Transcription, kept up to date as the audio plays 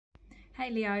Hey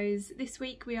Leos, this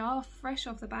week we are fresh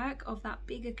off the back of that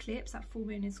big eclipse, that full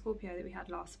moon in Scorpio that we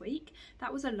had last week.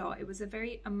 That was a lot. It was a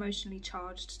very emotionally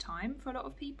charged time for a lot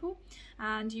of people,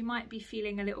 and you might be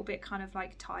feeling a little bit kind of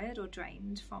like tired or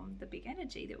drained from the big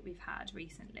energy that we've had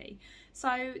recently.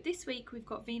 So this week we've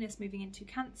got Venus moving into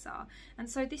Cancer, and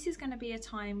so this is going to be a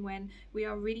time when we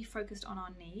are really focused on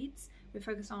our needs, we're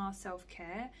focused on our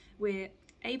self-care, we're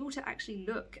able to actually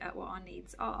look at what our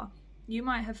needs are. You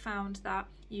might have found that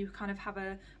you kind of have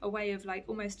a way of like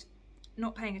almost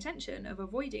not paying attention, of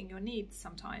avoiding your needs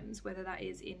sometimes, whether that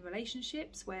is in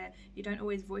relationships where you don't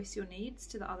always voice your needs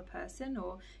to the other person,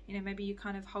 or maybe you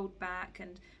kind of hold back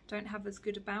and don't have as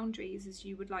good boundaries as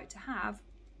you would like to have.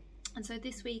 And so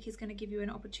this week is going to give you an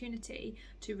opportunity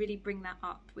to really bring that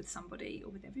up with somebody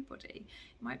or with everybody.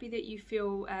 It might be that you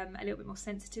feel a little bit more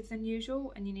sensitive than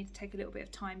usual, and you need to take a little bit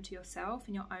of time to yourself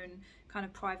in your own kind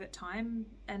of private time,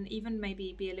 and even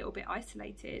maybe be a little bit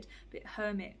isolated, a bit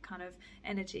hermit kind of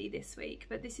energy this week.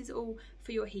 But this is all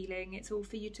for your healing. It's all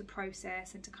for you to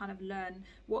process and to kind of learn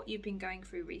what you've been going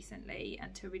through recently,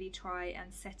 and to really try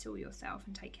and settle yourself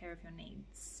and take care of your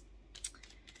needs.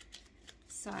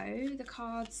 So the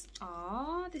cards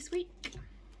are this week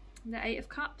the Eight of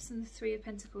Cups and the Three of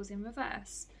Pentacles in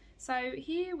reverse. So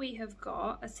here we have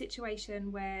got a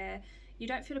situation where you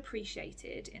don't feel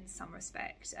appreciated in some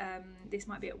respect. This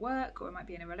might be at work, or it might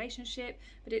be in a relationship,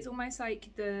 but it's almost like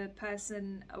the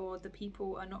person or the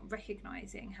people are not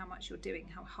recognizing how much you're doing,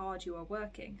 how hard you are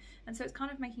working. And so it's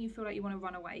kind of making you feel like you want to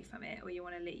run away from it, or you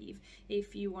want to leave.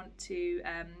 If you want to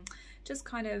just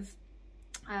kind of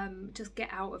just get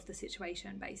out of the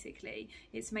situation, basically.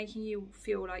 It's making you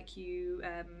feel like you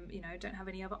don't have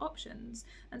any other options.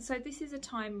 And so this is a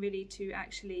time really to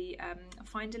actually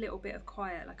find a little bit of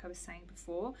quiet, like I was saying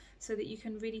before, so that you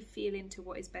can really feel into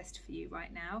what is best for you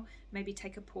right now. Maybe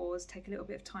take a pause, take a little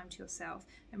bit of time to yourself,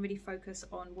 and really focus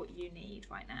on what you need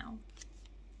right now.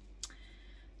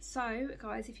 So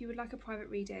guys, if you would like a private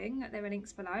reading, there are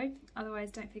links below.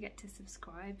 Otherwise, don't forget to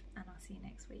subscribe, and I'll see you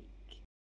next week.